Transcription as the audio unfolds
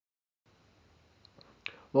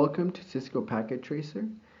Welcome to Cisco Packet Tracer.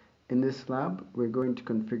 In this lab, we're going to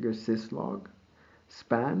configure SYSLOG,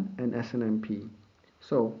 SPAN, and SNMP.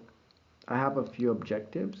 So, I have a few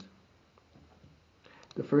objectives.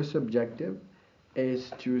 The first objective is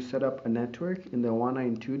to set up a network in the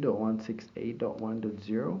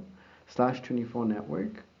 192.168.1.0/24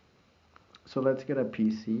 network. So let's get a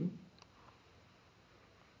PC.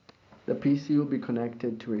 The PC will be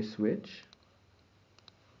connected to a switch.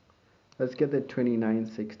 Let's get the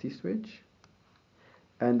 2960 switch,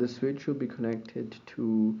 and the switch will be connected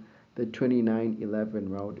to the 2911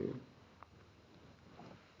 router.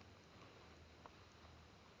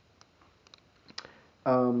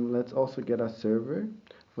 Let's also get a server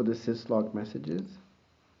for the syslog messages.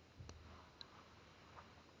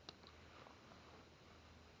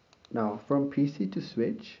 Now, from PC to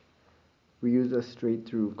switch, we use a straight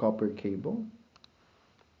through copper cable.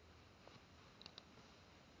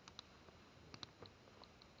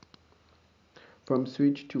 From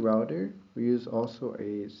switch to router, we use also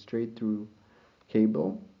a straight through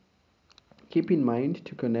cable. Keep in mind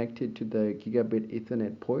to connect it to the gigabit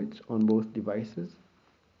Ethernet ports on both devices.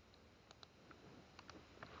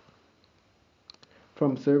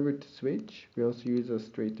 From server to switch, we also use a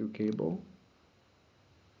straight through cable.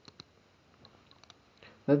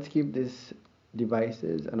 Let's give these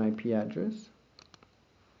devices an IP address.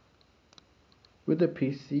 With the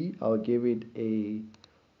PC, I'll give it a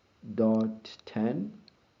 .10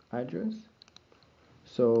 address.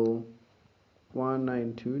 So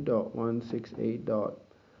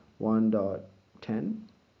 192.168.1.10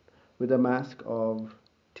 with a mask of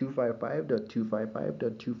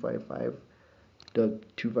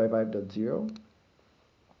 255.255.255.255.0.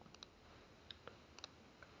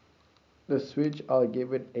 The switch, I'll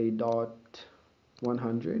give it a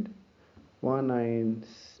 .100,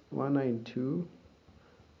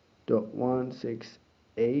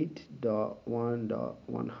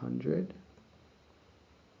 192.168.1.100.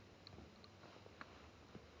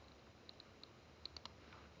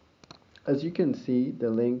 As you can see, the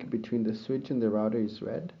link between the switch and the router is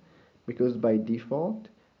red because by default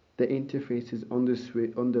the interface is on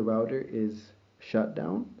the router is shut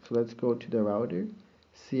down. So let's go to the router,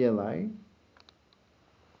 CLI.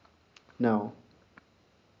 Now,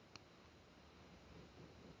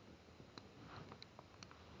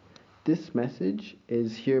 this message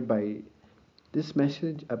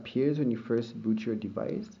appears when you first boot your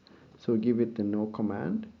device. So give it the no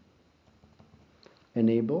command,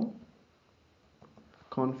 enable,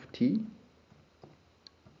 conft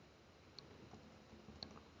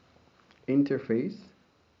interface,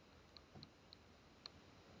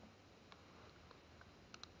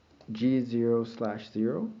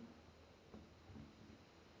 G0/0,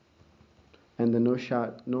 and the no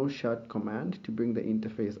shut command to bring the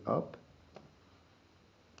interface up.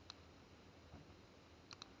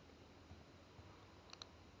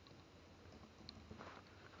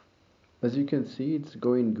 As you can see, it's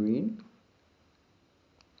going green.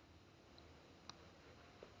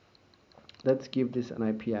 Let's give this an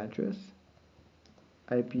IP address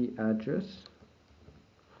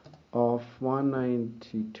of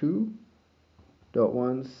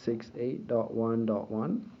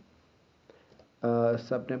 192.168.1.1,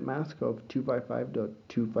 subnet mask of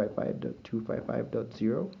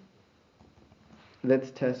 255.255.255.0.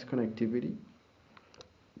 Let's test connectivity.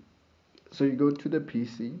 So you go to the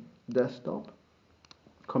PC desktop,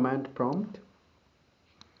 command prompt,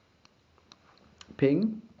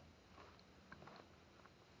 ping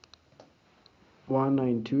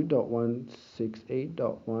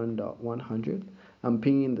 192.168.1.100. I'm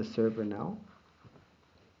pinging the server now.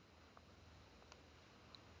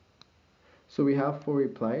 So we have 4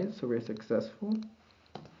 replies, so we're successful.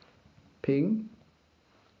 Ping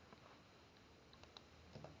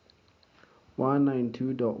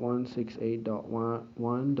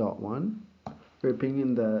 192.168.1.1. We're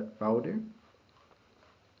pinging the router.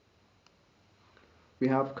 We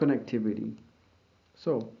have connectivity.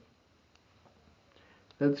 So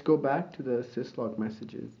let's go back to the syslog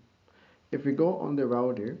messages. If we go on the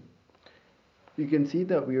router, you can see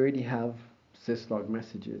that we already have syslog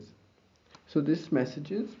messages. So these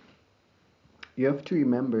messages, you have to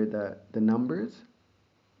remember that the numbers,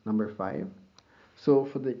 number 5. So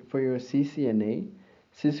for your CCNA,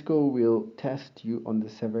 Cisco will test you on the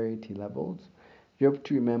severity levels. You have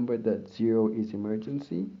to remember that 0 is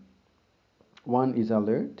emergency, 1 is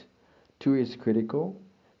alert, 2 is critical,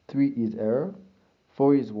 3 is error,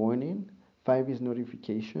 4 is warning, 5 is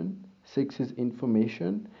notification, 6 is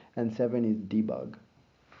information, and 7 is debug.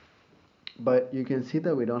 But you can see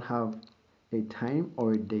that we don't have a time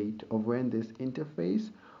or a date of when this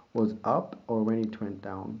interface was up or when it went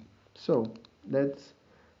down. So let's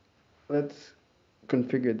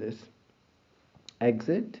configure this.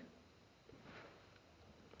 Exit,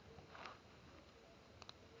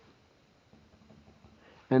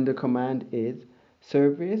 and the command is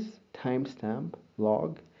service timestamp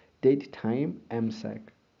log date time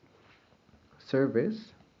msec.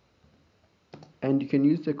 Service, and you can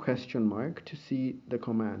use the question mark to see the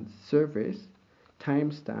commands. Service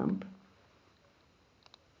timestamp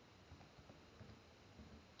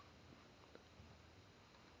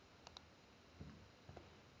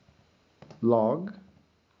log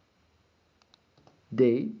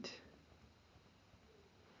date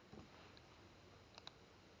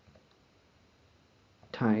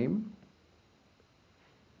time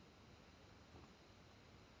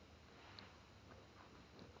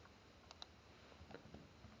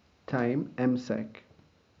msec.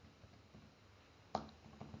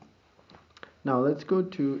 Now let's go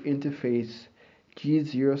to interface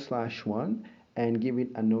G0/1 and give it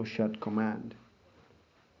a no shut command.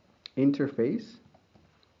 Interface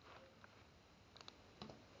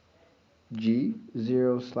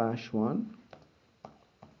G0/1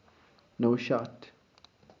 no shut.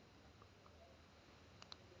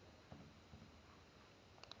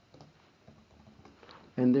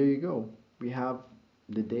 And there you go. We have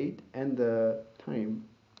the date and the time.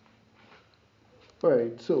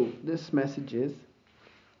 Alright, so this messages,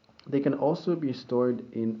 they can also be stored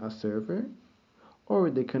in a server or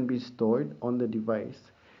they can be stored on the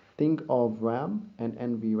device. Think of RAM and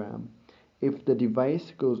NVRAM. If the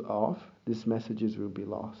device goes off, these messages will be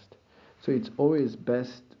lost. So it's always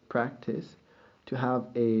best practice to have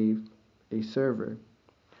a server.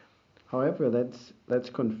 However, let's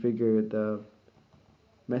configure the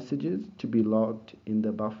messages to be logged in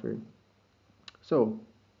the buffer. So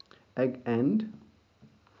end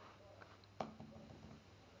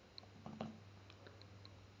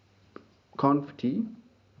conft,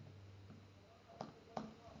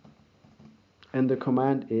 and the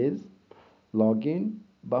command is login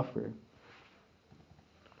buffer.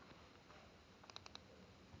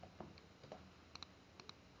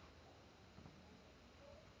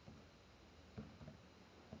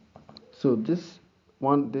 So this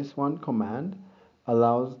one command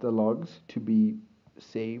allows the logs to be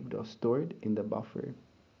saved or stored in the buffer.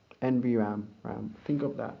 NVRAM, RAM. Think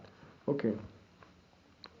of that. Okay.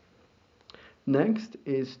 Next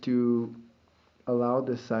is to allow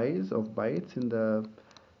the size of bytes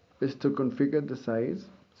is to configure the size.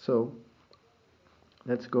 So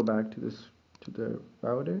let's go back to the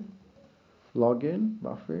router. Login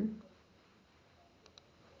buffer.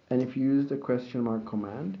 And if you use the question mark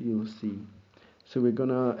command, you'll see. So we're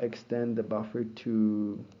gonna extend the buffer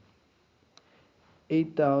to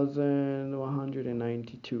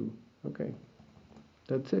 8,192. Okay,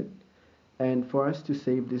 that's it. And for us to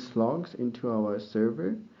save these logs into our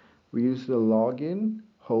server, we use the login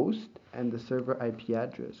host and the server IP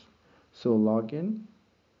address. So login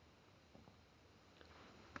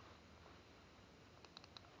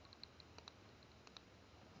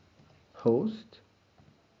host,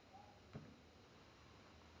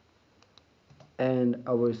 and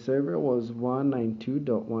our server was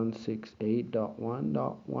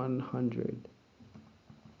 192.168.1.100,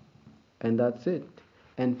 and that's it.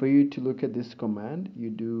 And for you to look at this command,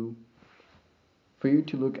 for you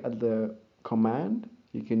to look at the command,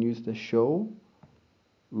 you can use the show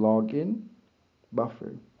login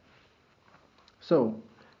buffer. So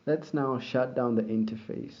let's now shut down the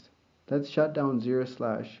interface. Let's shut down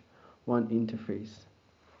 0/1 interface.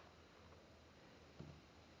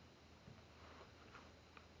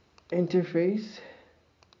 Interface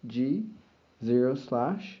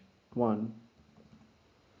G0/1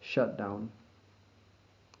 shutdown.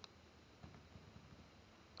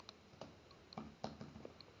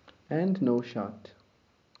 And no shut.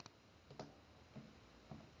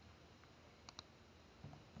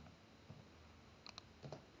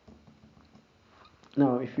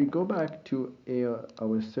 Now if we go back to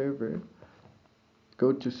our server,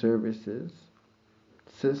 go to services,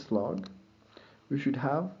 SYSLOG, we should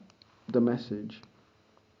have the message.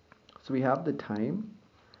 So we have the time,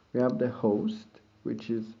 we have the host, which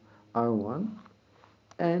is R1,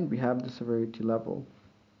 and we have the severity level.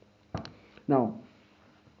 Now,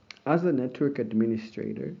 as a network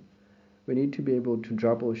administrator, we need to be able to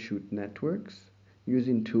troubleshoot networks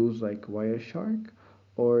using tools like Wireshark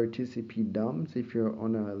or TCP dumps if you're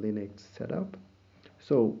on a Linux setup.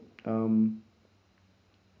 So,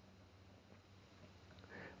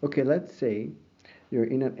 okay, let's say you're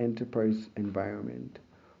in an enterprise environment.